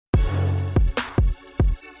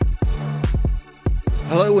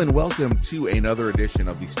Hello and welcome to another edition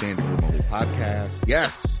of the Standig Remotely Podcast.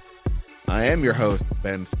 Yes, I am your host,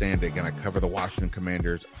 Ben Standig, and I cover the Washington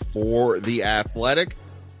Commanders for The Athletic.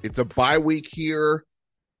 It's a bye week here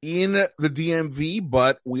in the DMV,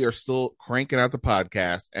 but we are still cranking out the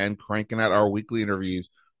podcast and cranking out our weekly interviews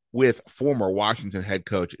with former Washington head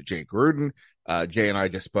coach Jay Gruden. Jay and I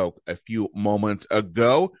just spoke a few moments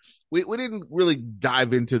ago. We didn't really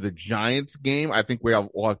dive into the Giants game. I think we'll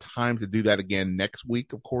have time to do that again next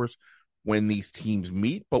week, of course, when these teams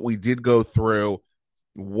meet. But we did go through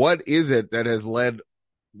what is it that has led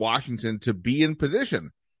Washington to be in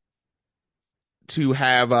position to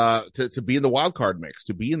have to be in the wild card mix,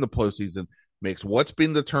 to be in the postseason mix. What's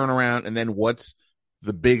been the turnaround, and then what's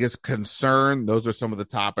the biggest concern? Those are some of the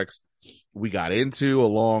topics we got into,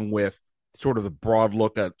 along with sort of the broad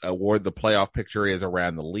look at where the playoff picture is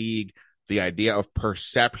around the league, the idea of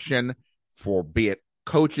perception for be it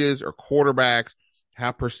coaches or quarterbacks,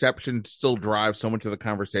 how perception still drives so much of the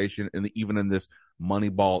conversation, and even in this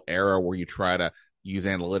Moneyball era where you try to use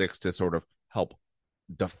analytics to sort of help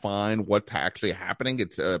define what's actually happening.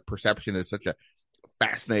 It's perception is such a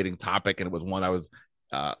fascinating topic, and it was one I was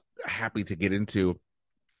happy to get into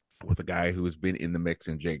with a guy who has been in the mix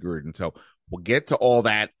in Jay Gruden. So we'll get to all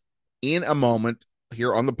that in a moment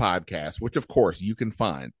here on the podcast, which of course you can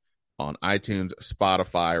find on iTunes,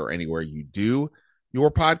 Spotify, or anywhere you do your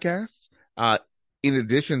podcasts. In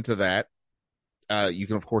addition to that, you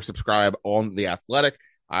can of course subscribe on The Athletic.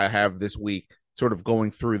 I have this week sort of going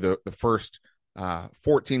through the first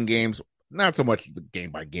 14 games, not so much the game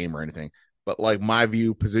by game or anything, but like my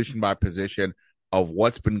view position by position of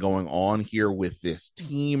what's been going on here with this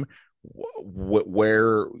team. What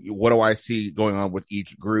do I see going on with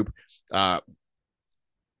each group?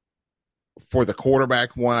 For the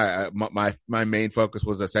quarterback one, my main focus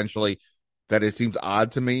was essentially that it seems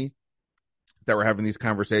odd to me that we're having these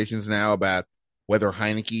conversations now about whether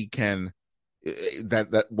Heineke can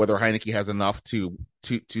whether Heineke has enough to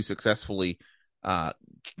successfully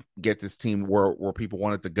get this team where people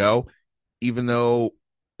want it to go, even though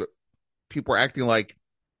people are acting like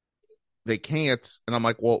they can't. And I'm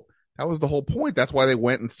like, well, that was the whole point. That's why they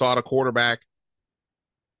went and sought a quarterback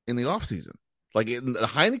in the offseason. Like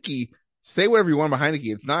Heineke, say whatever you want about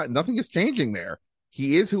Heineke. Nothing is changing there.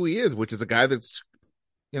 He is who he is, which is a guy that's,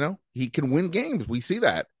 he can win games. We see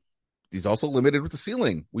that. He's also limited with the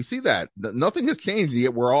ceiling. We see that. Nothing has changed,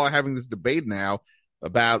 yet we're all having this debate now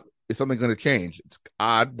about, is something going to change? It's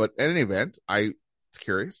odd, but in any event, it's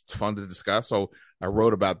curious. It's fun to discuss. So I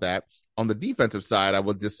wrote about that. On the defensive side, I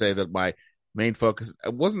would just say that my main focus,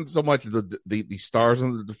 it wasn't so much the stars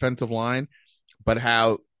on the defensive line, but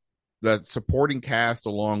how the supporting cast,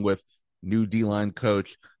 along with new D-line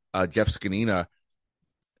coach Jeff Scanina,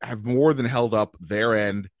 have more than held up their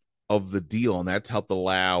end of the deal, and that's helped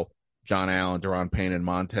allow John Allen, Deron Payne, and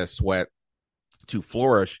Montez Sweat to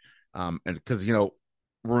flourish. And because,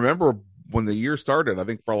 remember when the year started, I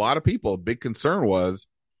think for a lot of people, a big concern was,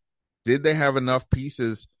 did they have enough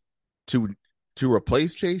pieces to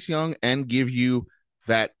replace Chase Young and give you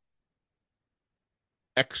that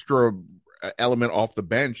extra element off the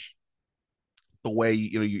bench the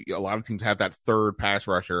way, a lot of teams have that third pass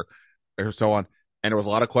rusher or so on. And there was a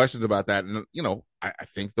lot of questions about that. And, I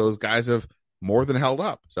think those guys have more than held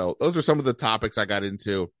up. So those are some of the topics I got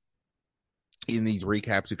into in these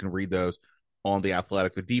recaps. You can read those on The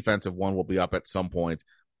Athletic. The defensive one will be up at some point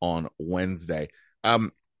on Wednesday.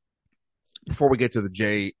 Before we get to the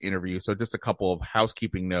Jay interview, so just a couple of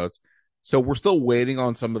housekeeping notes. So we're still waiting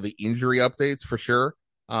on some of the injury updates for sure.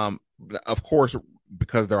 Of course,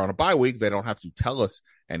 because they're on a bye week, they don't have to tell us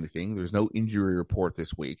anything. There's no injury report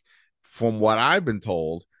this week. From what I've been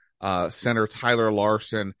told, center Tyler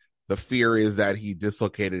Larson, the fear is that he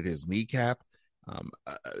dislocated his kneecap.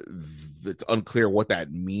 It's unclear what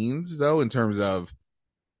that means, though, in terms of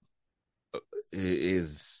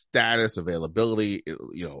his status, availability,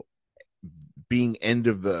 being end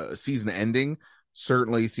of the season ending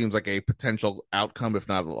certainly seems like a potential outcome, if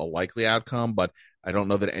not a likely outcome, but I don't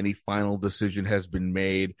know that any final decision has been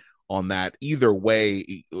made on that. Either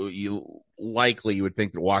way, you would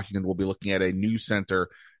think that Washington will be looking at a new center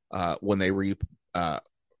when they replay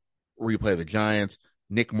the Giants.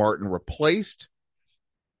 Nick Martin replaced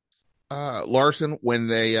Larson when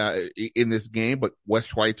they in this game, but Wes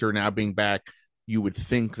Schweitzer now being back, you would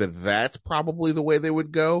think that that's probably the way they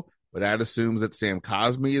would go. But that assumes that Sam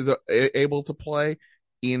Cosmi is able to play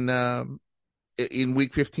in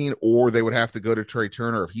Week 15, or they would have to go to Trey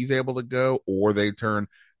Turner if he's able to go, or they turn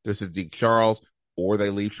to Sadiq Charles, or they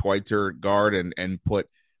leave Schweitzer at guard and put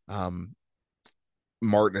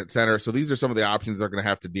Martin at center. So these are some of the options they're going to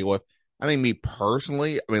have to deal with. I think me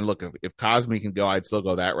personally, I mean, look, if Cosme can go, I'd still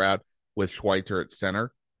go that route with Schweitzer at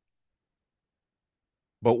center.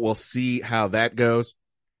 But we'll see how that goes.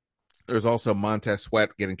 There's also Montez Sweat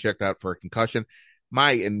getting checked out for a concussion.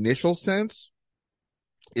 My initial sense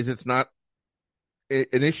is it's not an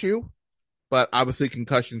issue, but obviously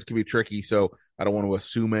concussions can be tricky, so I don't want to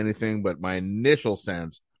assume anything. But my initial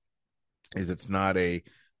sense is it's not a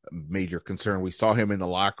major concern. We saw him in the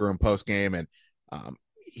locker room post game, and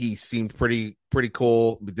he seemed pretty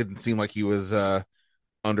cool. It didn't seem like he was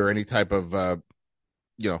under any type of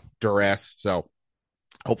duress. So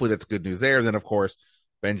hopefully that's good news there. Then of course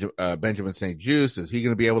Benjamin St. Juste, is he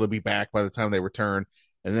going to be able to be back by the time they return?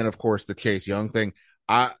 And then of course the Chase Young thing.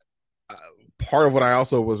 Part of what I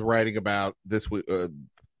also was writing about this week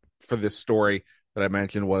for this story that I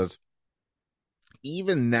mentioned was,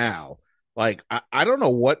 even now, like I don't know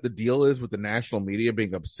what the deal is with the national media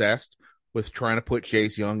being obsessed with trying to put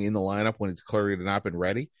Chase Young in the lineup when it's clearly not been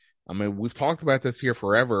ready. I mean, we've talked about this here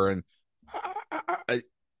forever, and I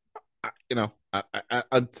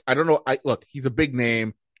don't know. Look, he's a big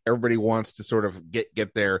name. Everybody wants to sort of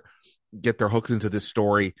get their hooks into this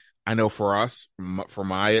story. I know for us, for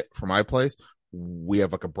my place, we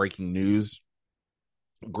have like a breaking news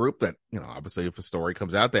group that, obviously if a story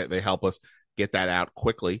comes out, that they help us get that out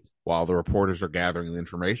quickly while the reporters are gathering the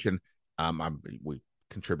information. We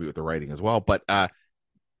contribute with the writing as well, but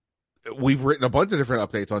we've written a bunch of different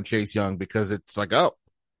updates on Chase Young because it's like, oh,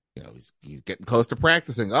 he's getting close to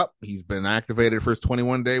practicing. He's been activated for his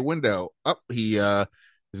 21-day window. He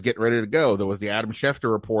is getting ready to go. There was the Adam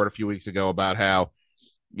Schefter report a few weeks ago about how,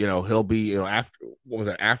 he'll be,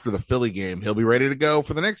 after the Philly game, he'll be ready to go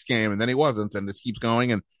for the next game, and then he wasn't, and this keeps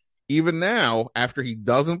going. And even now, after he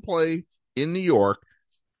doesn't play in New York,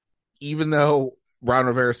 even though Ron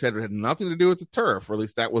Rivera said it had nothing to do with the turf, or at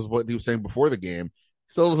least that was what he was saying before the game,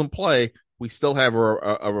 still doesn't play. We still have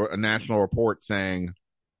a national report saying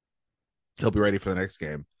he'll be ready for the next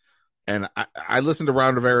game. And I listened to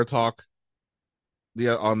Ron Rivera talk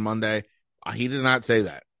on Monday. He did not say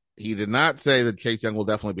that. He did not say that Chase Young will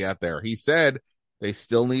definitely be out there. He said they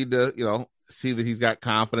still need to, see that he's got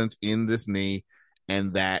confidence in this knee,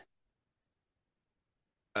 and that,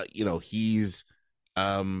 he's,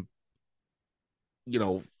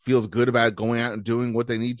 feels good about going out and doing what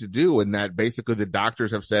they need to do. And that basically the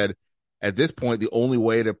doctors have said at this point, the only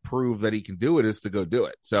way to prove that he can do it is to go do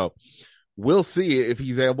it. So we'll see if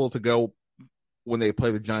he's able to go when they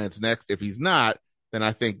play the Giants next. If he's not, then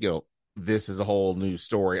I think, this is a whole new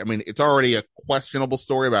story. I mean, it's already a questionable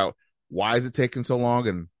story about why is it taking so long.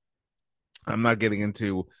 And I'm not getting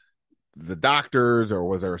into the doctors or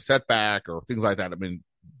was there a setback or things like that. I mean,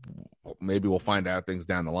 maybe we'll find out things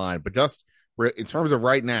down the line, but just in terms of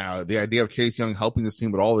right now, the idea of Chase Young helping this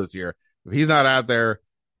team with all this year, if he's not out there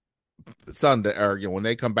Sunday, or when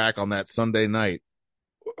they come back on that Sunday night,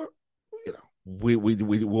 we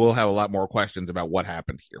will have a lot more questions about what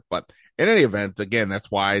happened here. But in any event, again,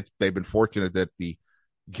 that's why they've been fortunate that the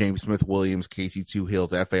James Smith Williams, Casey Two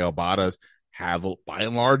Hills, F.A. Obadas have by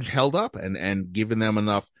and large held up and given them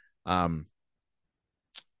enough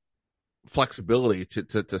flexibility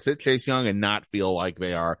to sit Chase Young and not feel like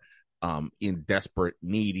they are in desperate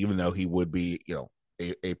need, even though he would be,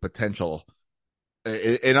 a potential,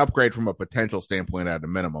 an upgrade from a potential standpoint at a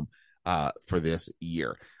minimum for this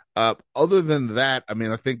year. Other than that, I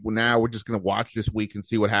mean, I think now we're just going to watch this week and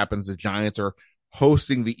see what happens. The Giants are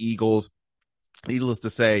hosting the Eagles. Needless to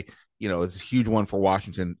say, it's a huge one for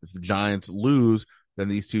Washington. If the Giants lose, then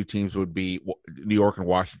these two teams would be, New York and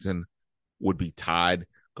Washington would be tied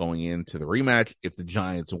going into the rematch. If the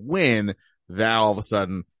Giants win, that all of a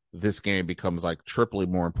sudden this game becomes like triply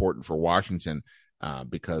more important for Washington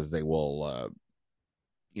because they will,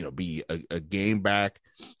 be a game back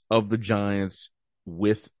of the Giants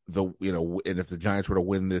with the, and if the Giants were to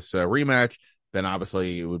win this rematch, then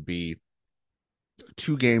obviously it would be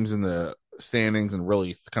 2 games in the standings and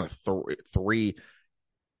really kind of 3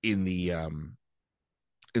 in the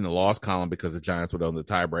loss column because the Giants would own the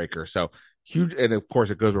tiebreaker. So huge. And of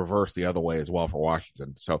course it goes reverse the other way as well for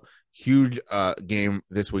Washington. So huge game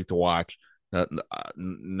this week to watch,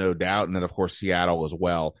 no doubt. And then of course Seattle as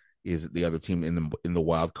well is the other team in the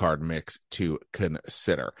wild card mix to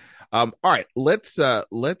consider. All right, let's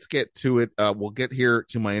get to it. We'll get here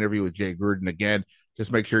to my interview with Jay Gruden again.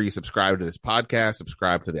 Just make sure you subscribe to this podcast,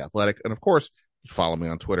 subscribe to The Athletic, and of course, follow me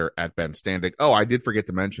on Twitter at Ben Standig. Oh, I did forget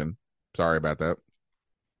to mention. Sorry about that.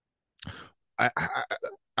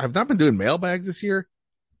 I've not been doing mailbags this year.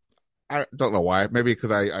 I don't know why. Maybe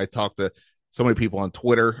because I talk to so many people on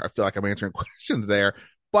Twitter. I feel like I'm answering questions there.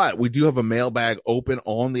 But we do have a mailbag open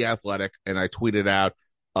on The Athletic, and I tweeted out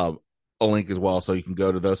a link as well, so you can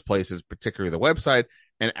go to those places, particularly the website,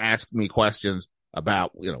 and ask me questions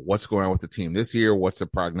about, what's going on with the team this year, what's the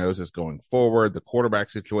prognosis going forward, the quarterback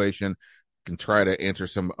situation. Can try to answer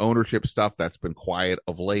some ownership stuff that's been quiet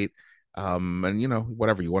of late. And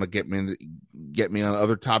whatever you want to get me on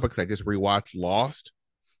other topics. I just rewatched Lost.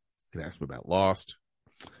 You can ask me about Lost.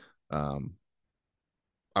 I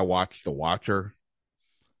watched The Watcher.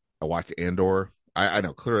 I watched Andor. I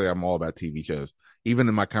know clearly I'm all about TV shows. Even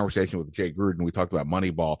in my conversation with Jay Gruden, we talked about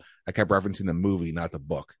Moneyball. I kept referencing the movie, not the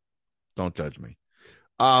book. Don't judge me.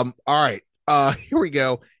 All right. Here we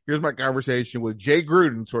go. Here's my conversation with Jay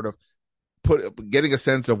Gruden, sort of getting a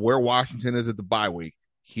sense of where Washington is at the bye week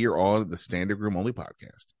here on the Standig Room Only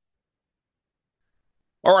podcast.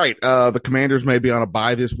 All right. The Commanders may be on a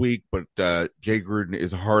bye this week, but Jay Gruden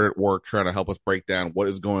is hard at work trying to help us break down what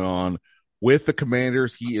is going on with the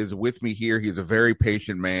Commanders. He is with me here. He's a very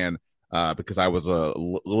patient man because I was a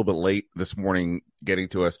little bit late this morning getting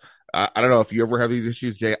to us. I don't know if you ever have these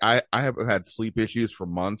issues, Jay. I have had sleep issues for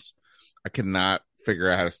months. I cannot figure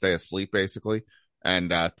out how to stay asleep, basically.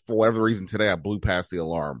 And for whatever reason today, I blew past the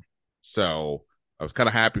alarm. So I was kind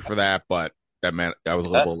of happy for that, but that meant I was a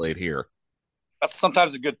little bit late here. That's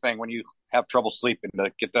sometimes a good thing when you have trouble sleeping,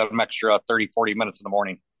 to get that extra 30, 40 minutes in the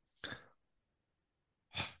morning.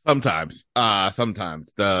 Sometimes.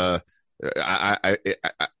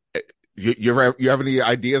 You have any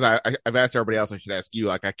ideas? I've asked everybody else. I should ask you.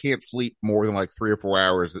 Like, I can't sleep more than like 3 or 4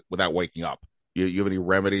 hours without waking up. You have any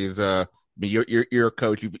remedies? I mean, you're a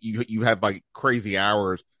coach. You had like crazy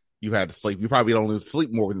hours you had to sleep. You probably don't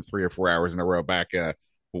sleep more than 3 or 4 hours in a row back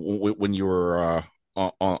when you were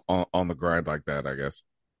on the grind like that, I guess.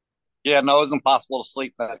 Yeah, no, it was impossible to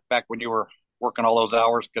sleep back when you were working all those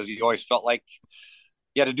hours, because you always felt like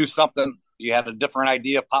you had to do something. You had a different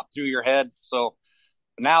idea pop through your head. So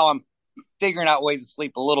now I'm figuring out ways to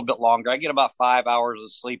sleep a little bit longer. I get about 5 hours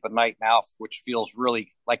of sleep a night now, which feels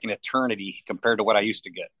really like an eternity compared to what I used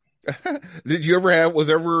to get. Did you ever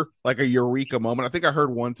was ever like a eureka moment? I think I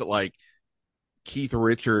heard once that like Keith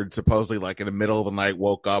Richards supposedly like in the middle of the night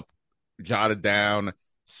woke up, jotted down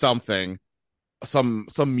something, some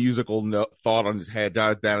musical thought on his head,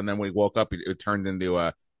 jotted down, and then when he woke up, it turned into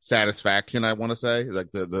a Satisfaction. I want to say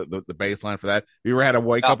like the baseline for that. You ever had to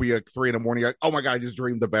wake up at like 3 a.m, you're like, oh my god, I just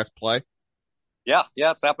dreamed the best play? Yeah,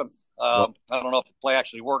 it's happened. I don't know if the play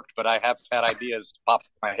actually worked, but I have had ideas pop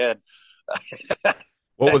in my head.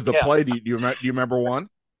 What was the play? Do you remember one?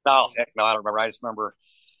 No, heck no, I don't remember. I just remember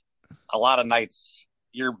a lot of nights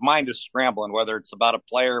your mind is scrambling, whether it's about a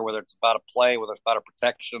player, whether it's about a play, whether it's about a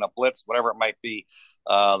protection, a blitz, whatever it might be.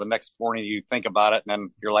 The next morning you think about it and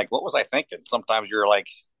then you're like, what was I thinking? Sometimes you're like,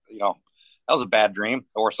 that was a bad dream.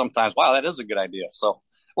 Or sometimes, wow, that is a good idea. So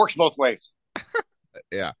it works both ways.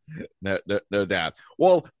 Yeah, no doubt.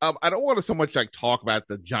 Well, I don't want to so much like talk about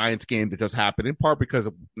the Giants game that just happened, in part because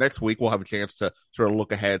next week we'll have a chance to sort of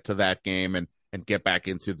look ahead to that game and get back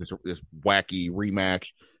into this wacky rematch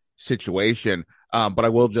situation. But I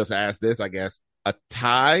will just ask this, I guess, a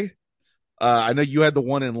tie. I know you had the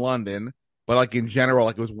one in London, but like in general,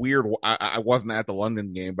 like it was weird. I wasn't at the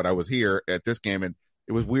London game, but I was here at this game, and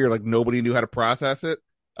it was weird. Like nobody knew how to process it.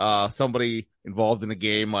 Somebody involved in the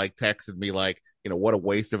game like texted me like, what a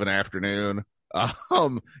waste of an afternoon.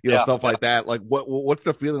 Stuff like that. Like what's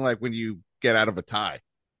the feeling like when you get out of a tie?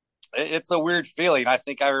 It's a weird feeling. I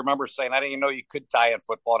think I remember saying, I didn't even know you could tie in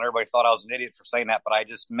football, and everybody thought I was an idiot for saying that, but I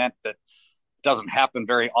just meant that it doesn't happen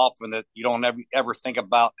very often, that you don't ever think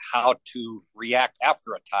about how to react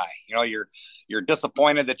after a tie. You're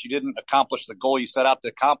disappointed that you didn't accomplish the goal you set out to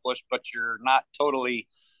accomplish, but you're not totally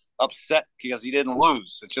upset because you didn't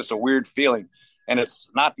lose. It's just a weird feeling. And it's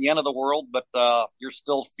not the end of the world, but you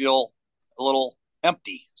still feel a little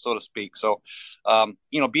empty, so to speak. So,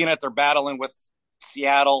 being that they're battling with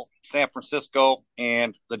Seattle, San Francisco,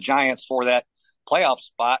 and the Giants for that playoff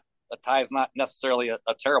spot, a tie is not necessarily a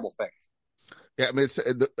terrible thing. Yeah, I mean, it's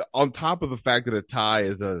on top of the fact that a tie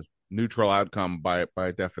is a neutral outcome by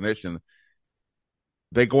definition,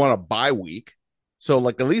 they go on a bye week. So,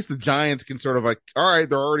 like, at least the Giants can sort of like, all right,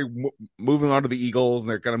 they're already moving on to the Eagles and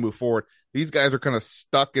they're going to move forward. These guys are kind of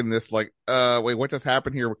stuck in this, like, wait, what just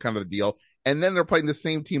happened here? What kind of the deal? And then they're playing the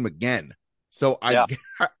same team again. So,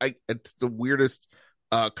 it's the weirdest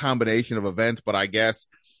combination of events. But I guess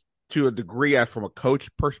to a degree, as from a coach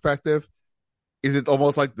perspective, is it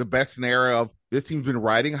almost like the best scenario of this team's been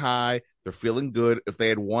riding high, they're feeling good. If they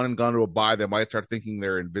had won and gone to a bye, they might start thinking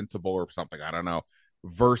they're invincible or something. I don't know.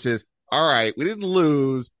 Versus, all right, we didn't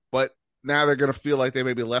lose, but now they're going to feel like they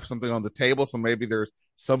maybe left something on the table. So maybe there's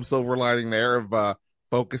some silver lining there of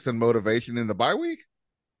focus and motivation in the bye week.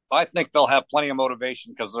 I think they'll have plenty of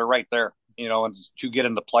motivation because they're right there, and to get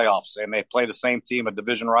into playoffs. And they play the same team, a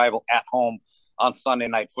division rival, at home on Sunday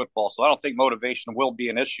Night Football. So I don't think motivation will be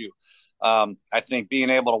an issue. I think being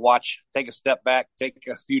able to take a step back, take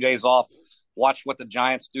a few days off, watch what the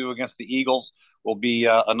Giants do against the Eagles will be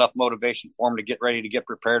enough motivation for them to get ready to get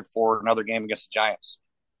prepared for another game against the Giants.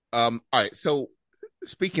 All right. So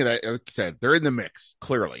speaking of that, like you said, they're in the mix.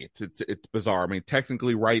 Clearly, it's bizarre. I mean,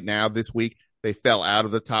 technically, right now this week they fell out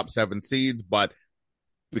of the top 7 seeds, but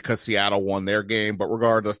because Seattle won their game. But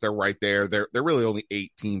regardless, they're right there. They're really only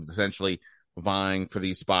 8 teams essentially vying for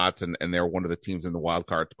these spots, and they're one of the teams in the wild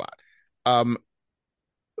card spot.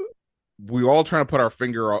 We're all trying to put our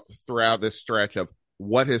finger throughout this stretch of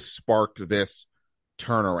what has sparked this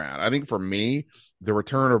turnaround. I think for me, the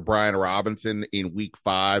return of Brian Robinson in week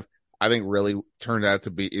 5, I think really turned out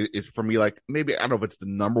to be is for me, like, maybe, I don't know if it's the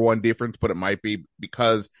number one difference, but it might be,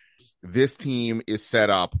 because this team is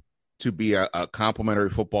set up to be a complementary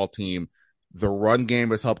football team. The run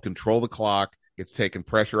game has helped control the clock. It's taken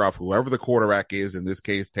pressure off whoever the quarterback is, in this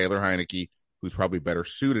case, Taylor Heineke, who's probably better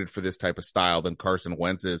suited for this type of style than Carson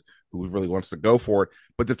Wentz is, who really wants to go for it.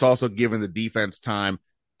 But it's also given the defense time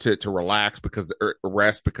to relax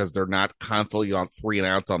rest because they're not constantly on 3 and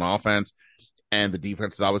outs on offense. And the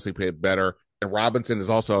defense has obviously played better. And Robinson is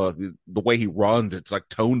also, the way he runs, it's like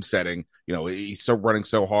tone setting. He's so running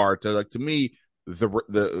so hard. So, like, to me,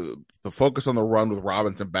 the focus on the run with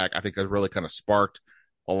Robinson back, I think, has really kind of sparked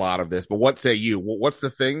a lot of this. But what say you? What's the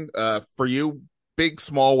thing for you, big,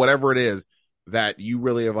 small, whatever it is, that you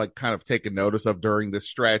really have, like, kind of taken notice of during this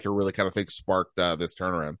stretch, or really kind of think sparked this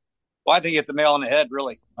turnaround? Well, I think you hit the nail on the head,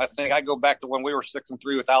 really. I think I go back to when we were 6-3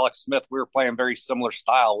 with Alex Smith. We were playing very similar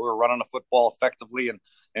style. We were running the football effectively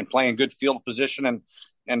and playing good field position. And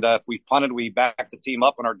if we punted, we backed the team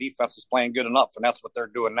up, and our defense is playing good enough. And that's what they're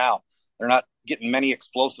doing now. They're not getting many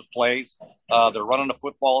explosive plays. They're running the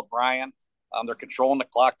football at Brian. They're controlling the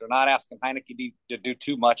clock. They're not asking Heineke to do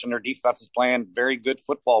too much, and their defense is playing very good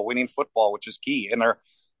football, winning football, which is key. And they're,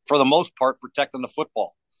 for the most part, protecting the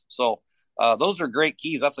football. So those are great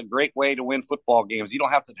keys. That's a great way to win football games. You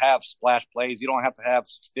don't have to have splash plays. You don't have to have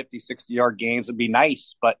 50, 60-yard games. It'd be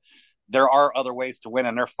nice, but there are other ways to win,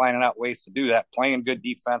 and they're finding out ways to do that, playing good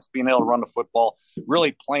defense, being able to run the football,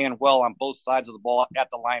 really playing well on both sides of the ball at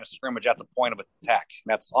the line of scrimmage, at the point of attack.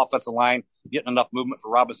 And that's offensive line, getting enough movement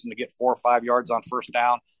for Robinson to get 4 or 5 yards on first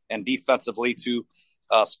down, and defensively to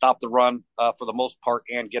stop the run for the most part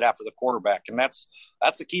and get after the quarterback. And that's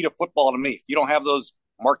the key to football to me. If you don't have those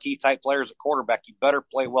marquee type players at quarterback, you better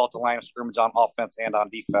play well at the line of scrimmage on offense and on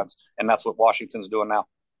defense. And that's what Washington's doing now.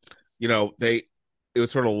 It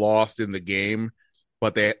was sort of lost in the game,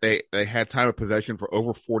 but they had time of possession for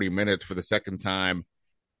over 40 minutes for the second time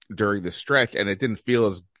during the stretch, and it didn't feel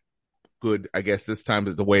as good, I guess, this time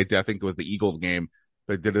as the way I think it was the Eagles game.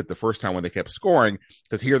 They did it the first time when they kept scoring,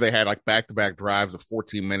 because here they had like back-to-back drives of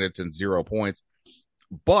 14 minutes and 0 points,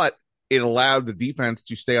 but it allowed the defense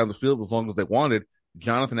to stay on the field as long as they wanted.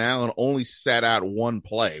 Jonathan Allen only sat out one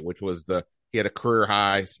play, which was he had a career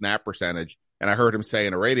high snap percentage, and I heard him say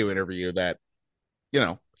in a radio interview that,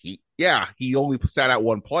 he only sat out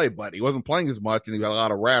one play, but he wasn't playing as much, and he got a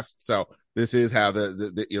lot of rest. So this is how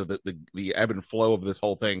the ebb and flow of this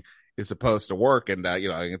whole thing is supposed to work. And I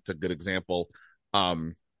think it's a good example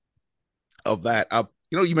of that.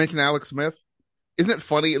 You mentioned Alex Smith. Isn't it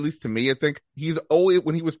funny? At least to me, I think he's always,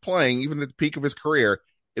 when he was playing, even at the peak of his career,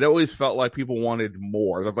 it always felt like people wanted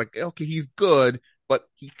more. They're like, okay, he's good, but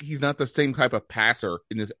he's not the same type of passer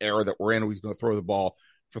in this era that we're in, where he's going to throw the ball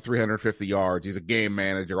for 350 yards. He's a game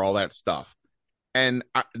manager, all that stuff. And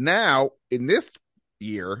now, in this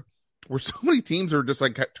year, where so many teams are just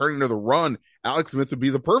like turning to the run, Alex Smith would be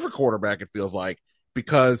the perfect quarterback, it feels like,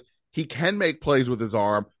 because he can make plays with his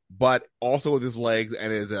arm, but also with his legs,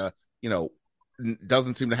 and is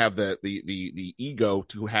doesn't seem to have the ego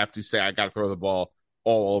to have to say, I got to throw the ball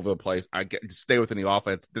all over the place. I get to stay within the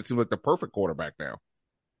offense. That seems like the perfect quarterback now.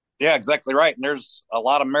 Yeah, exactly right. And there's a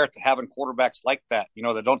lot of merit to having quarterbacks like that,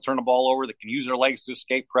 that don't turn the ball over, that can use their legs to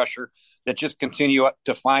escape pressure, that just continue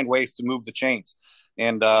to find ways to move the chains.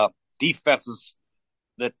 And defenses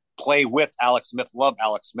that play with Alex Smith love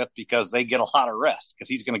Alex Smith, because they get a lot of rest, because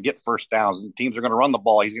he's going to get first downs, and teams are going to run the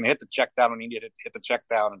ball. He's going to hit the check down when he need to hit the check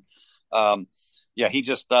down. And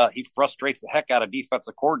he frustrates the heck out of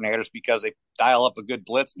defensive coordinators, because they dial up a good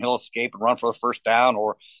blitz and he'll escape and run for the first down,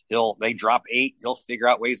 or they drop 8. He'll figure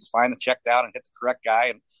out ways to find the check down and hit the correct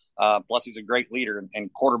guy. And plus, he's a great leader. And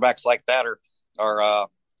quarterbacks like that are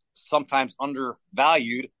sometimes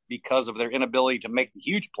undervalued because of their inability to make the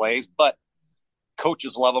huge plays. But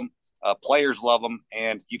coaches love them, players love them,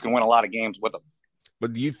 and you can win a lot of games with them.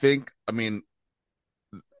 But do you think, I mean,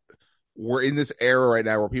 we're in this era right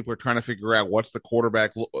now where people are trying to figure out what's the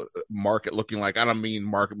quarterback market looking like. I don't mean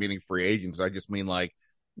market meaning free agents. I just mean like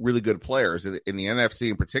really good players. In the NFC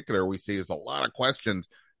in particular, we see there's a lot of questions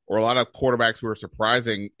or a lot of quarterbacks who are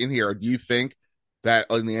surprising in here. Do you think that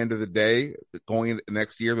in the end of the day, going into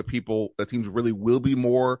next year, the teams really will be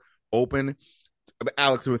more open?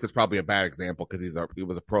 Alex Smith is probably a bad example because he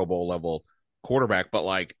was a Pro Bowl level quarterback, but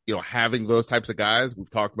like, having those types of guys,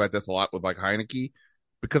 we've talked about this a lot with like Heineke,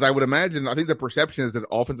 because I think the perception is that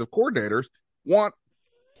offensive coordinators want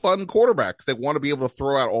fun quarterbacks. They want to be able to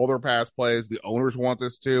throw out all their pass plays. The owners want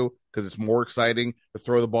this too, because it's more exciting to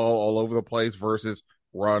throw the ball all over the place versus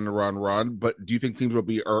run, run, run. But do you think teams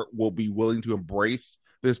will be willing to embrace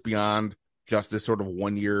this beyond just this sort of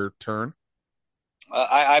 1 year turn?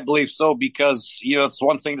 I believe so, because, it's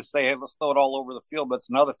one thing to say, hey, let's throw it all over the field, but it's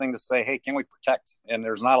another thing to say, hey, can we protect? And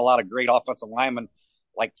there's not a lot of great offensive linemen,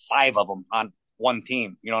 like 5 of them on one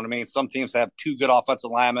team. You know what I mean? Some teams have 2 good offensive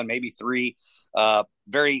linemen, maybe 3.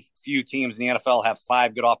 Very few teams in the NFL have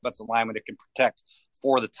 5 good offensive linemen that can protect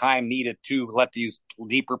for the time needed to let these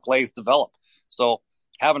deeper plays develop. So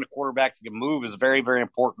having a quarterback that can move is very, very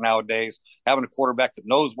important nowadays. Having a quarterback that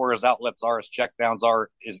knows where his outlets are, his checkdowns are,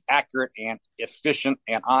 is accurate and efficient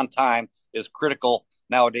and on time is critical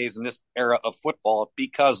nowadays in this era of football,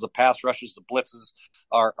 because the pass rushes, the blitzes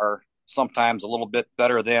are sometimes a little bit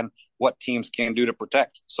better than what teams can do to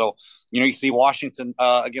protect. So, you see Washington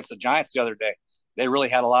against the Giants the other day. They really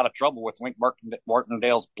had a lot of trouble with Wink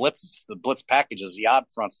Martindale's blitzes, the blitz packages, the odd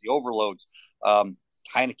fronts, the overloads.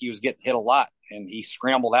 Heineke was getting hit a lot, and he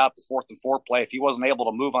scrambled out the 4th and 4 play. If he wasn't able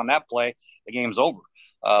to move on that play, the game's over.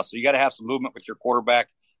 So you got to have some movement with your quarterback.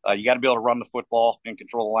 You got to be able to run the football and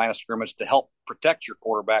control the line of scrimmage to help protect your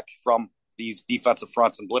quarterback from these defensive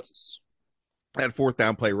fronts and blitzes. That 4th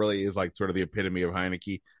down play really is like sort of the epitome of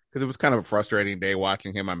Heineke, because it was kind of a frustrating day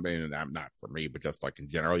watching him. I mean, not for me, but just like in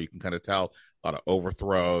general, you can kind of tell a lot of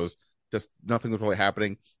overthrows, just nothing was really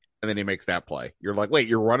happening. And then he makes that play. You're like, wait,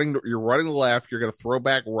 you're running left. You're going to throw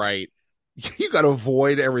back right. You got to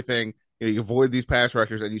avoid everything. You avoid these pass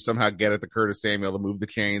rushers, and you somehow get at the Curtis Samuel to move the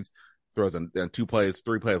chains. Throws in 3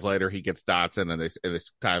 plays later, he gets Dotson, and they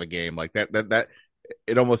tie the game. Like that.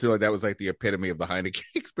 It almost seemed like that was like the epitome of the Heineke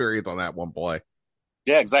experience on that one play.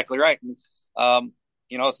 Yeah, exactly right.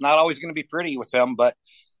 It's not always going to be pretty with him, but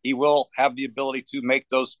he will have the ability to make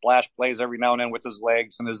those splash plays every now and then with his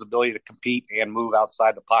legs and his ability to compete and move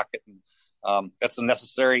outside the pocket. And that's a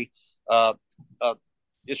necessary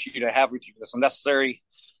issue to have with you. That's a necessary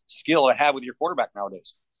skill to have with your quarterback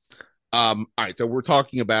nowadays. All right, so we're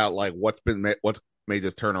talking about like what's made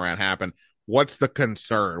this turnaround happen. What's the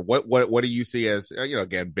concern? What do you see as,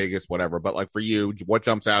 again, biggest, whatever, but like for you, what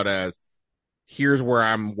jumps out as, here's where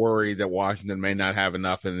I'm worried that Washington may not have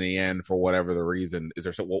enough in the end for whatever the reason? Is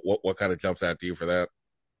there what kind of jumps out to you for that?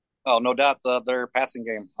 Oh, no doubt their passing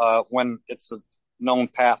game. When it's a known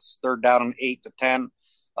pass, 3rd down and 8 to 10.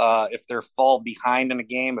 If they fall behind in a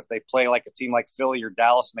game, if they play like a team like Philly or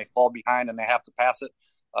Dallas and they fall behind and they have to pass it,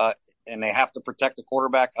 and they have to protect the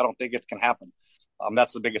quarterback, I don't think it can happen.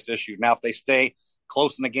 That's the biggest issue. Now, if they stay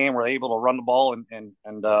close in the game where they're able to run the ball and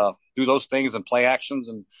do those things and play actions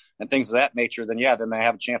and things of that nature, then they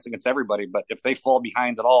have a chance against everybody. But if they fall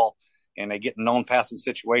behind at all and they get in known passing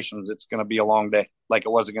situations, it's going to be a long day, like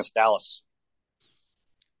it was against Dallas.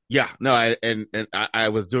 Yeah, no, I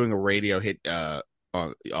was doing a radio hit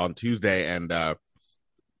on Tuesday, and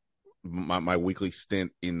my weekly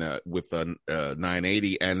stint with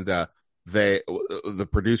 980, and the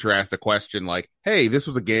producer asked a question like, "Hey, this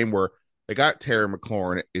was a game where they got Terry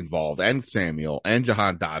McLaurin involved and Samuel and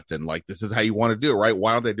Jahan Dotson. Like, this is how you want to do it, right?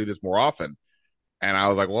 Why don't they do this more often?" And I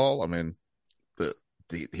was like, well, I mean,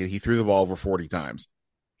 he threw the ball over 40 times.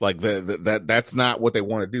 Like that's not what they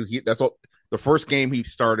want to do. That's what the first game he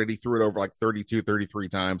started, he threw it over like 32, 33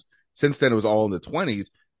 times. Since then, it was all in the 20s.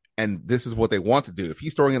 And this is what they want to do. If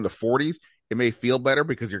he's throwing in the 40s, it may feel better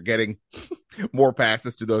because you're getting more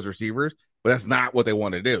passes to those receivers, but that's not what they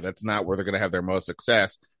want to do. That's not where they're going to have their most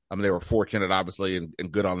success. I mean, they were fortunate, obviously,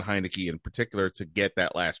 and good on Heineke in particular to get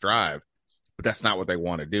that last drive, but that's not what they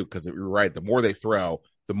want to do, because you're right. The more they throw,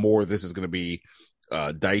 the more this is going to be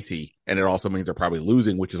dicey, and it also means they're probably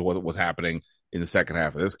losing, which is what was happening in the second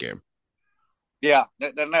half of this game. Yeah,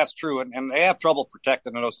 and that's true. And they have trouble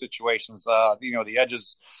protecting in those situations. The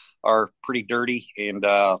edges are pretty dirty, and,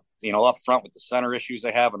 up front with the center issues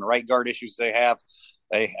they have and the right guard issues they have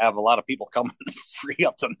a lot of people coming free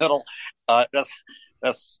up the middle.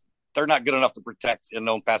 They're not good enough to protect in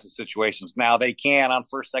known passing situations. Now they can on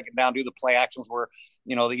 1st, 2nd down do the play actions where,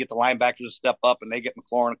 they get the linebackers to step up and they get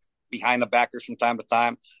McLaurin behind the backers from time to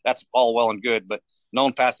time. That's all well and good, but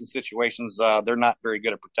known passing situations, they're not very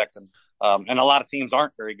good at protecting. And a lot of teams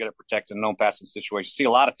aren't very good at protecting known passing situations. See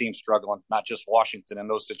a lot of teams struggling, not just Washington in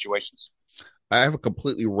those situations. I have a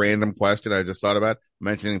completely random question I just thought about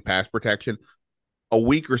mentioning pass protection. A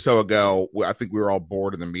week or so ago, I think we were all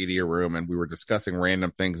bored in the media room and we were discussing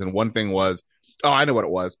random things. And one thing was, oh, I know what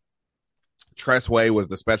it was. Tress Way was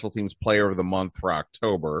the special teams player of the month for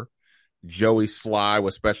October. Joey Sly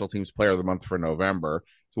was special teams player of the month for November.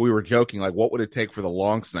 So we were joking, like, what would it take for the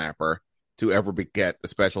long snapper to ever get the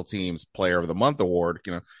special teams player of the month award?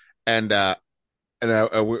 And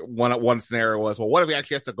one scenario was, well, what if he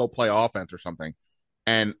actually has to go play offense or something?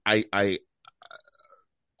 And I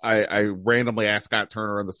randomly asked Scott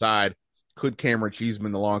Turner on the side, could Cameron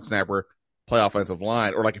Cheeseman, the long snapper, play offensive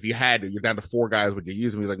line? Or like if you had to, you're down to 4 guys, would you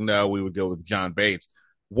use him? He's like, no, we would go with John Bates.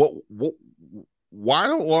 Why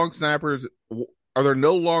don't long snappers, are there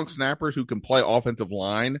no long snappers who can play offensive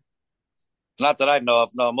line? Not that I know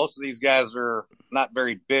of. No, most of these guys are not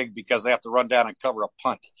very big because they have to run down and cover a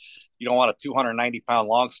punt. You don't want a 290-pound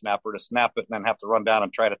long snapper to snap it and then have to run down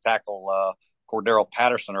and try to tackle Cordero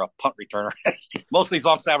Patterson or a punt returner. Most of these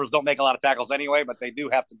long snappers don't make a lot of tackles anyway, but they do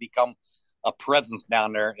have to become a presence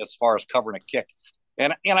down there as far as covering a kick.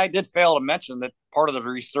 And I did fail to mention that part of the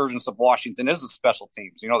resurgence of Washington is the special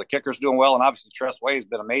teams. The kicker's doing well, and obviously Tress Way has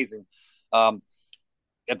been amazing.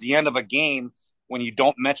 At the end of a game, when you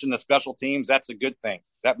don't mention the special teams, that's a good thing.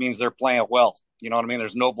 That means they're playing well. You know what I mean?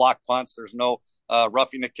 There's no block punts. There's no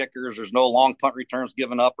roughing the kickers. There's no long punt returns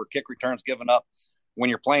given up or kick returns given up. When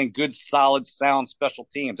you're playing good, solid, sound special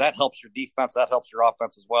teams, that helps your defense. That helps your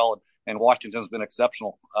offense as well. And Washington's been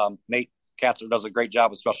exceptional. Nate Katzer does a great job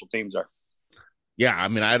with special teams there. Yeah, I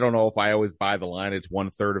mean, I don't know if I always buy the line. It's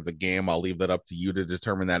 1/3 of the game. I'll leave that up to you to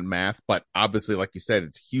determine that math. But obviously, like you said,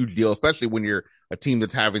 it's a huge deal, especially when you're a team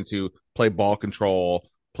that's having to play ball control,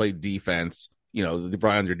 play defense. The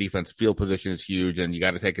Browns, your defense field position is huge, and you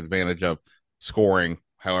got to take advantage of scoring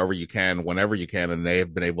however you can, whenever you can. And they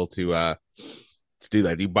have been able to do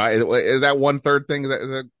that. Do you buy? Is that 1/3 thing? Is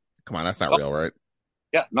that come on, that's not real, right?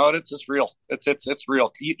 Yeah, no, it's just real. It's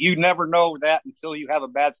real. You never know that until you have a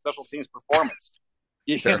bad special teams performance.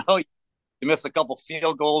 Sure. You miss a couple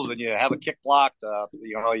field goals and you have a kick blocked.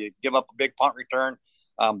 You give up a big punt return.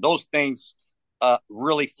 Those things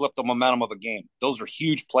really flip the momentum of a game. Those are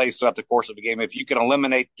huge plays throughout the course of a game. If you can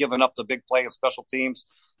eliminate giving up the big play in special teams,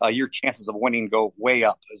 your chances of winning go way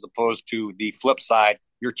up, as opposed to the flip side.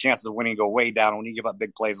 Your chances of winning go way down when you give up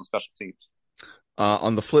big plays on special teams.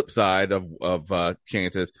 On the flip side of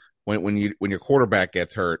chances, when your quarterback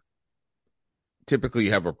gets hurt, typically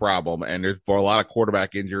you have a problem. And there's been a lot of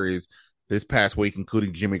quarterback injuries this past week,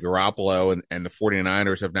 including Jimmy Garoppolo, and the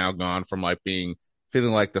 49ers have now gone from feeling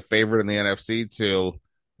like the favorite in the NFC to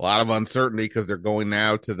a lot of uncertainty because they're going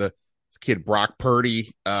now to the kid Brock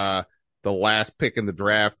Purdy, the last pick in the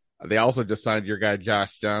draft. They also just signed your guy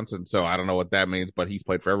Josh Johnson, so I don't know what that means, but he's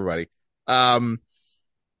played for everybody.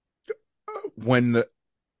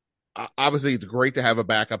 Obviously it's great to have a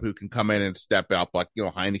backup who can come in and step up, like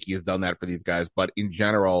Heineke has done that for these guys, but in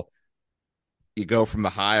general, you go from the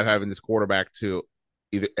high of having this quarterback to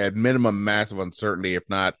either at minimum massive uncertainty, if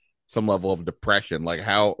not some level of depression. Like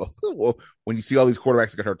how when you see all these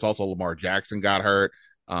quarterbacks get hurt, it's also Lamar Jackson got hurt.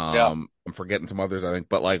 I'm forgetting some others, I think,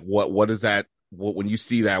 but like what is that? When you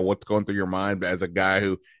see that, what's going through your mind as a guy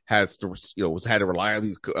who has to, had to rely on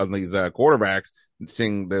these quarterbacks and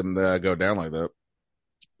seeing them go down like that?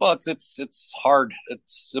 Well, it's hard.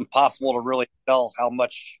 It's impossible to really tell how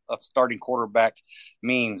much a starting quarterback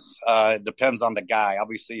means. It depends on the guy.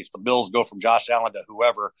 Obviously, if the Bills go from Josh Allen to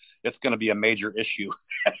whoever, it's going to be a major issue.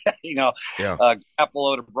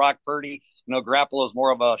 Garoppolo to Brock Purdy. Garoppolo is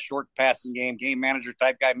more of a short passing game manager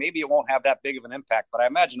type guy. Maybe it won't have that big of an impact, but I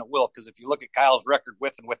imagine it will, because if you look at Kyle's record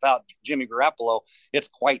with and without Jimmy Garoppolo, it's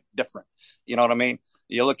quite different. You know what I mean?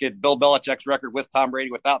 You look at Bill Belichick's record with Tom Brady,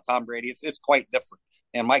 without Tom Brady, it's quite different.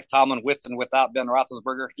 And Mike Tomlin with and without Ben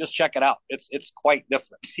Roethlisberger, just check it out. It's quite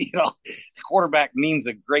different. The quarterback means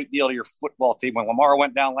a great deal to your football team. When Lamar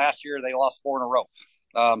went down last year, they lost 4 in a row.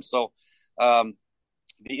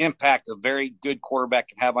 The impact a very good quarterback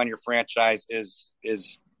can have on your franchise is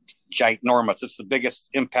ginormous. It's the biggest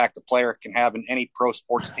impact a player can have in any pro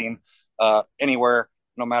sports team anywhere,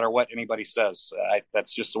 no matter what anybody says.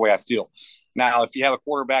 That's just the way I feel. Now, if you have a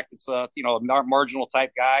quarterback that's a marginal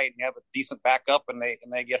type guy, and you have a decent backup, and they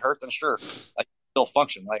get hurt, then sure, still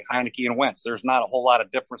function like Heineke and Wentz. There's not a whole lot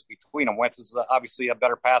of difference between them. Wentz is obviously a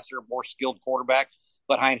better passer, more skilled quarterback,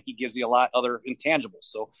 but Heineke gives you a lot other intangibles,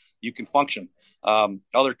 so you can function.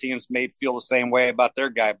 Other teams may feel the same way about their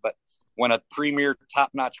guy, but when a premier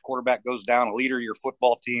top-notch quarterback goes down, a leader of your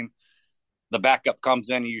football team, the backup comes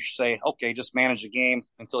in and you say, okay, just manage the game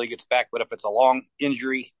until he gets back. But if it's a long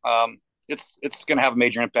injury, it's going to have a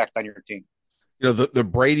major impact on your team. The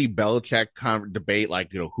Brady Belichick debate,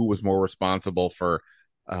 like, who was more responsible for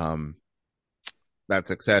that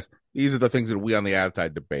success. These are the things that we on the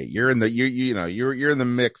outside debate. You're in the you're in the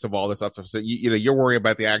mix of all this stuff. So you're worrying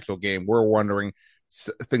about the actual game. We're wondering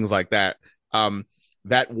things like that.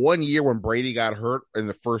 That one year when Brady got hurt in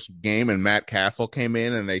the first game and Matt Castle came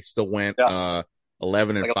in and they still went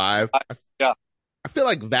 11-5. Yeah, I feel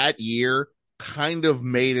like that year kind of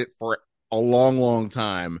made it for a long, long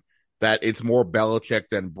time that it's more Belichick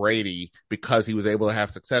than Brady because he was able to have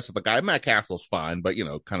success with the guy. Matt Castle's fine, but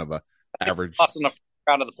kind of a average. Lost in the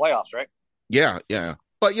round of the playoffs, right? Yeah.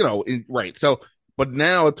 But right. So, but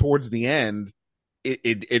now towards the end,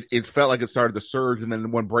 it felt like it started to surge, and then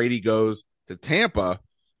when Brady goes to Tampa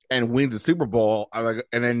and wins the Super Bowl, and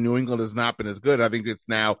then New England has not been as good. I think it's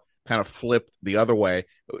now kind of flipped the other way.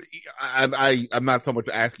 I'm not so much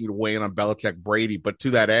asking you to weigh in on Belichick Brady, but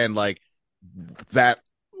to that end, like that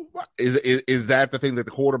is that the thing that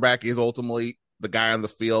the quarterback is ultimately the guy on the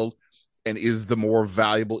field and is the more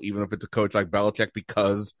valuable, even if it's a coach like Belichick,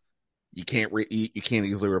 because you can't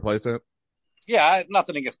easily replace it. Yeah,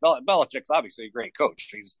 nothing against Belichick's obviously a great coach.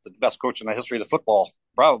 He's the best coach in the history of the football,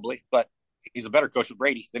 probably, but he's a better coach with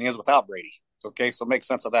Brady than he is without Brady. Okay, so make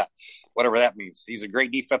sense of that, whatever that means. He's a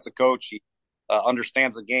great defensive coach. He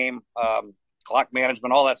understands the game, clock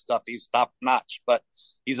management, all that stuff. He's top notch, but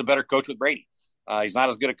he's a better coach with Brady. He's not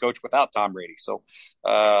as good a coach without Tom Brady. So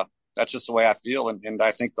that's just the way I feel, and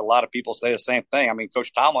I think a lot of people say the same thing. I mean,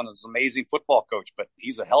 Coach Tomlin is an amazing football coach, but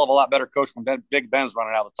he's a hell of a lot better coach when Big Ben's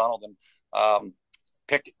running out of the tunnel than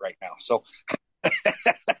Pickett right now. So,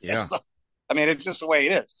 yeah. So, I mean, it's just the way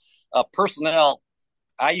it is. Personnel,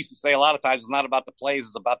 I used to say a lot of times it's not about the plays,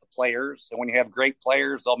 it's about the players. And when you have great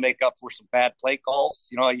players, they'll make up for some bad play calls.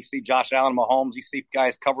 You see Josh Allen, Mahomes, you see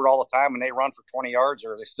guys covered all the time and they run for 20 yards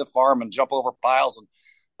or they stiff arm and jump over piles. And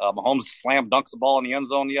Mahomes slam dunks the ball in the end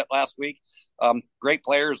zone yet last week. Great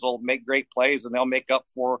players will make great plays and they'll make up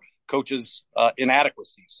for coaches'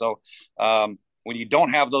 inadequacy. So when you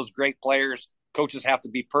don't have those great players, coaches have to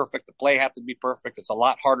be perfect. The play have to be perfect. It's a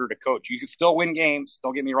lot harder to coach. You can still win games.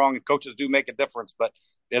 Don't get me wrong. And coaches do make a difference, but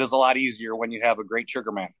it is a lot easier when you have a great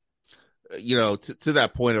sugar man. To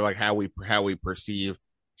that point of like how we perceive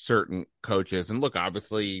certain coaches, and look,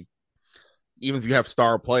 obviously, even if you have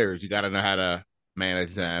star players, you got to know how to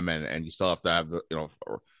manage them, and you still have to have the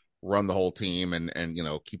run the whole team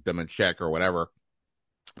and keep them in check or whatever.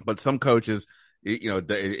 But some coaches,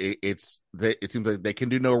 it seems like they can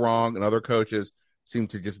do no wrong, and other coaches seem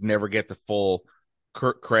to just never get the full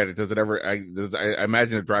credit. Does it ever? I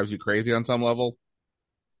imagine it drives you crazy on some level,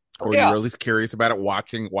 or you're at least curious about it,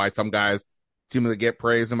 watching why some guys seem to get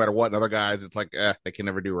praised no matter what, and other guys it's like they can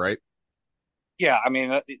never do right. Yeah, I mean,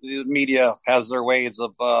 the media has their ways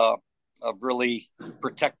of really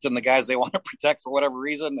protecting the guys they want to protect for whatever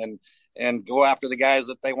reason, and go after the guys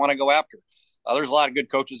that they want to go after. There's a lot of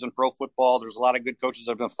good coaches in pro football. There's a lot of good coaches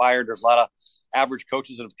that have been fired. There's a lot of average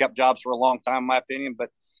coaches that have kept jobs for a long time, in my opinion.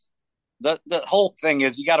 But the whole thing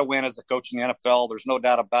is you got to win as a coach in the NFL. There's no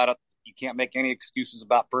doubt about it. You can't make any excuses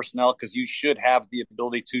about personnel because you should have the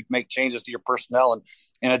ability to make changes to your personnel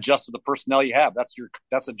and adjust to the personnel you have.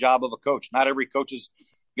 That's a job of a coach. Not every coach is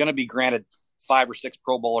going to be granted 5 or 6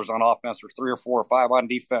 Pro Bowlers on offense or 3 or 4 or 5 on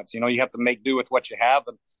defense. You have to make do with what you have,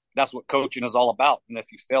 and that's what coaching is all about. And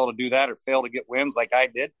if you fail to do that or fail to get wins like I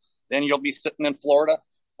did, then you'll be sitting in Florida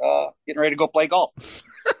getting ready to go play golf.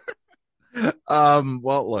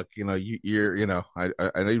 Well, look, I know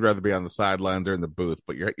you'd rather be on the sidelines or in the booth,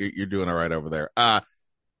 but you're doing all right over there.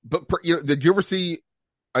 But did you ever see?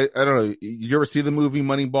 I don't know. Did you ever see the movie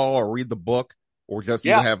Moneyball or read the book or just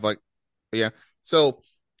even have So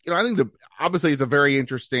I think obviously it's a very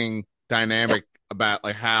interesting dynamic about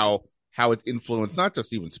like how it's influenced not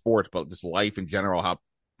just even sports but just life in general. How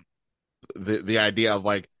the idea of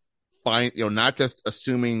like not just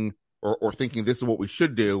assuming or thinking this is what we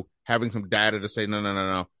should do, having some data to say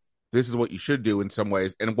no, this is what you should do in some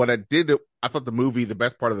ways. And what I thought the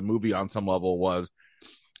best part of the movie on some level was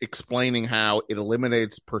explaining how it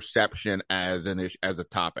eliminates perception as a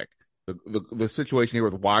topic. The situation here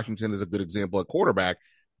with Washington is a good example at quarterback.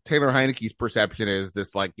 Taylor Heineke's perception is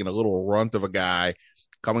this little runt of a guy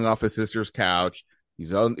coming off his sister's couch.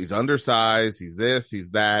 He's undersized. He's this, he's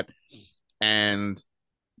that. And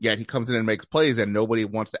yet he comes in and makes plays and nobody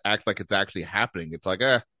wants to act like it's actually happening. It's like,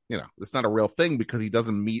 it's not a real thing because he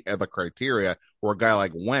doesn't meet other criteria, where a guy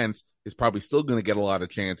like Wentz is probably still going to get a lot of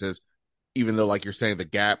chances even though, like you're saying, the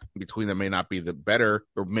gap between them may not be the better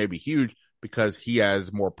or maybe huge because he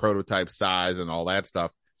has more prototype size and all that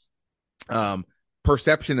stuff.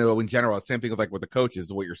 Perception, though, in general, same thing like with the coaches,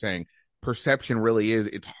 is what you're saying. Perception really is,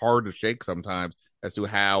 it's hard to shake sometimes as to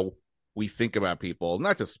how we think about people,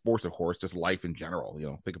 not just sports, of course, just life in general.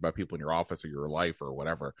 Think about people in your office or your life or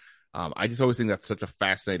whatever. I just always think that's such a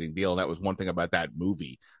fascinating deal. That was one thing about that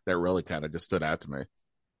movie that really kind of just stood out to me.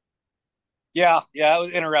 Yeah, it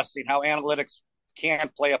was interesting how analytics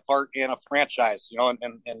can play a part in a franchise,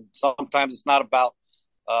 and sometimes it's not about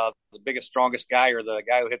the biggest, strongest guy or the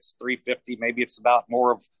guy who hits 350. Maybe it's about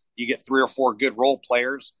more of you get 3 or 4 good role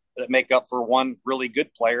players that make up for one really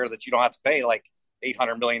good player that you don't have to pay like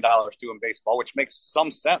 $800 million to in baseball, which makes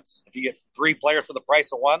some sense if you get 3 players for the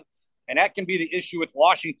price of one. And that can be the issue with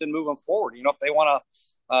Washington moving forward. If they want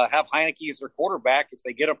to have Heineke as their quarterback, if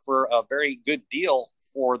they get him for a very good deal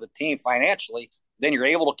for the team financially, then you're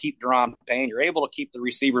able to keep Deron Payne. You're able to keep the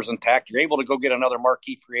receivers intact. You're able to go get another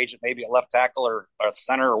marquee free agent, maybe a left tackle or a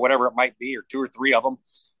center or whatever it might be, or 2 or 3 of them.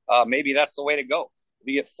 Maybe that's the way to go. If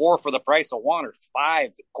you get 4 for the price of 1 or 5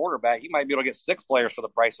 at quarterback, you might be able to get 6 players for the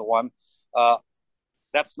price of 1.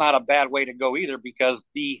 That's not a bad way to go either, because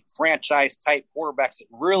the franchise type quarterbacks that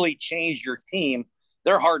really change your team,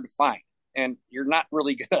 they're hard to find. And you're not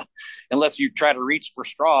really going to, unless you try to reach for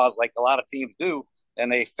straws like a lot of teams do,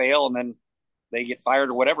 and they fail and then they get fired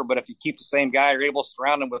or whatever. But if you keep the same guy, you're able to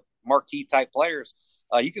surround him with marquee type players,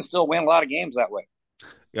 you can still win a lot of games that way.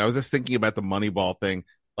 Yeah, I was just thinking about the Moneyball thing.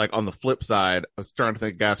 Like on the flip side, I was trying to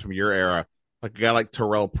think of guys from your era, like a guy like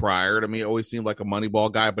Terrell Pryor. To me, always seemed like a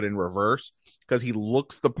Moneyball guy, but in reverse, because he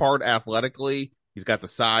looks the part athletically. He's got the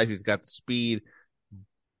size, he's got the speed.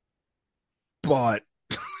 But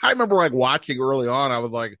I remember like watching early on, I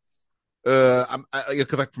was like,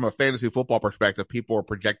 because like from a fantasy football perspective, people were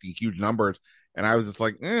projecting huge numbers, and I was just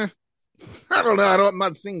like, I don't know. I'm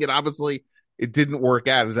not seeing it. Obviously, it didn't work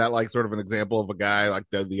out. Is that like sort of an example of a guy like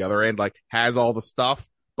the other end, like has all the stuff,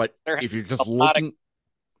 but if you're just looking,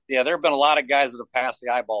 there have been a lot of guys that have passed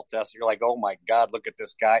the eyeball test. You're like, oh my God, look at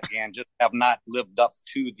this guy, and just have not lived up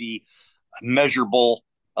to the measurable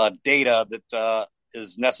data that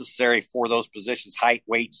is necessary for those positions: height,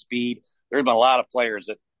 weight, speed. There have been a lot of players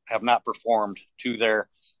that have not performed to their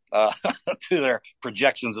to their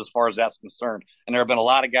projections as far as that's concerned. And there have been a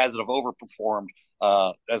lot of guys that have overperformed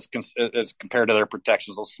as compared to their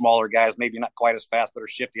projections. Those smaller guys, maybe not quite as fast, but are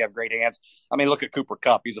shifty, have great hands. I mean, look at Cooper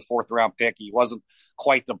Kupp. He's a 4th round pick. He wasn't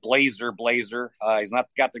quite the blazer. He's not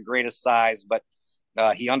got the greatest size, but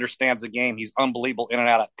he understands the game. He's unbelievable in and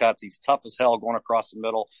out of cuts. He's tough as hell going across the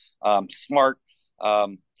middle. Smart,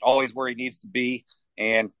 always where he needs to be,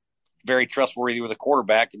 and very trustworthy with a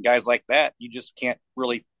quarterback. And guys like that, you just can't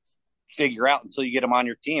really figure out until you get them on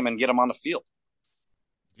your team and get them on the field.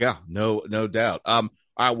 Yeah, no doubt. All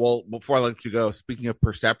right, well, before I let you go, speaking of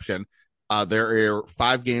perception, there are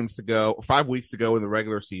 5 weeks to go in the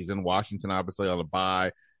regular season. Washington obviously on a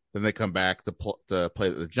bye. Then they come back to play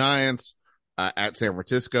the Giants at San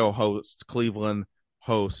Francisco, host Cleveland,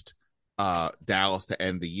 host Dallas to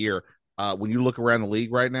end the year. When you look around the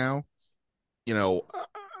league right now, it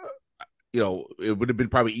would have been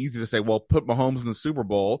probably easy to say, well, put Mahomes in the Super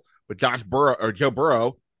Bowl, but Joe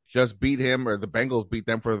Burrow just beat him, or the Bengals beat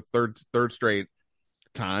them for the third straight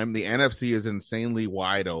time. The NFC is insanely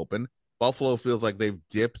wide open. Buffalo feels like they've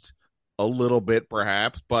dipped a little bit,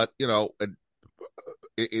 perhaps, but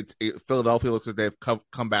Philadelphia looks like they've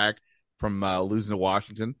come back from losing to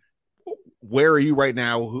Washington. Where are you right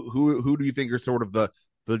now? Who do you think are sort of the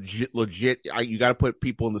legit? You got to put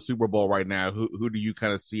people in the Super Bowl right now. Who do you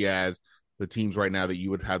kind of see as the teams right now that you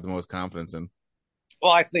would have the most confidence in?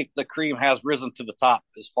 Well, I think the cream has risen to the top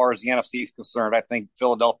as far as the NFC is concerned. I think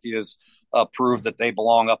Philadelphia has proved that they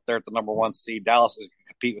belong up there at the number 1 seed. Dallas is going to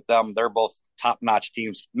compete with them. They're both top-notch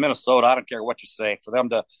teams. Minnesota, I don't care what you say, for them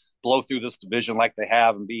to blow through this division like they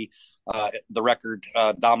have and be the record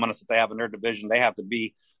dominance that they have in their division, they have to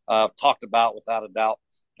be talked about without a doubt.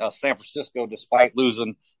 San Francisco, despite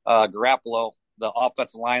losing Garoppolo, the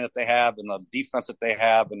offensive line that they have and the defense that they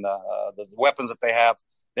have and the weapons that they have,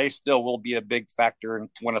 they still will be a big factor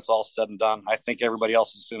when it's all said and done. I think everybody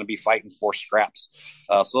else is going to be fighting for scraps.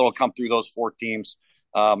 So it'll come through those 4 teams.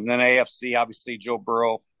 Then AFC, obviously, Joe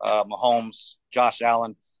Burrow, Mahomes, Josh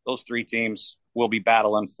Allen, those 3 teams will be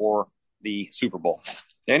battling for the Super Bowl.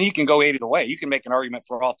 And you can go either way. You can make an argument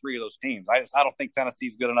for all 3 of those teams. I don't think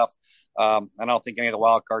Tennessee's good enough. And I don't think any of the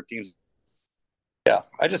wild card teams. Yeah,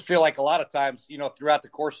 I just feel like a lot of times, throughout the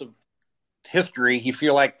course of history, you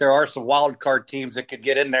feel like there are some wild card teams that could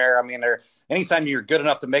get in there. I mean, anytime you're good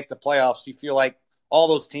enough to make the playoffs, you feel like all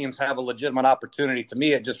those teams have a legitimate opportunity. To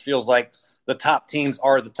me, it just feels like the top teams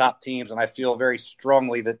are the top teams, and I feel very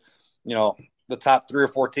strongly that, the top 3 or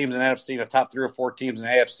 4 teams in NFC, the top 3 or 4 teams in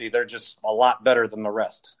AFC, they're just a lot better than the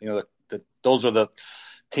rest. Those are the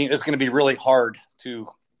teams. It's going to be really hard to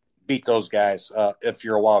beat those guys if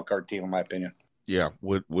you're a wild card team, in my opinion. Yeah,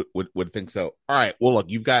 would think so. All right. Well, look,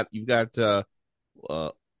 you've got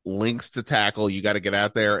links to tackle. You got to get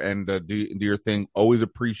out there and do your thing. Always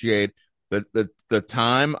appreciate the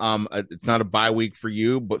time. It's not a bye week for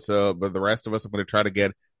you, but the rest of us, I'm going to try to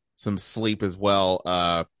get some sleep as well.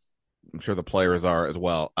 I'm sure the players are as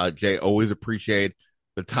well. Jay, always appreciate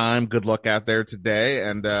the time. Good luck out there today,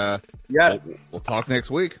 and we'll talk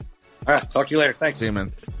next week. All right, talk to you later. Thanks. See you,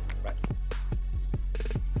 man.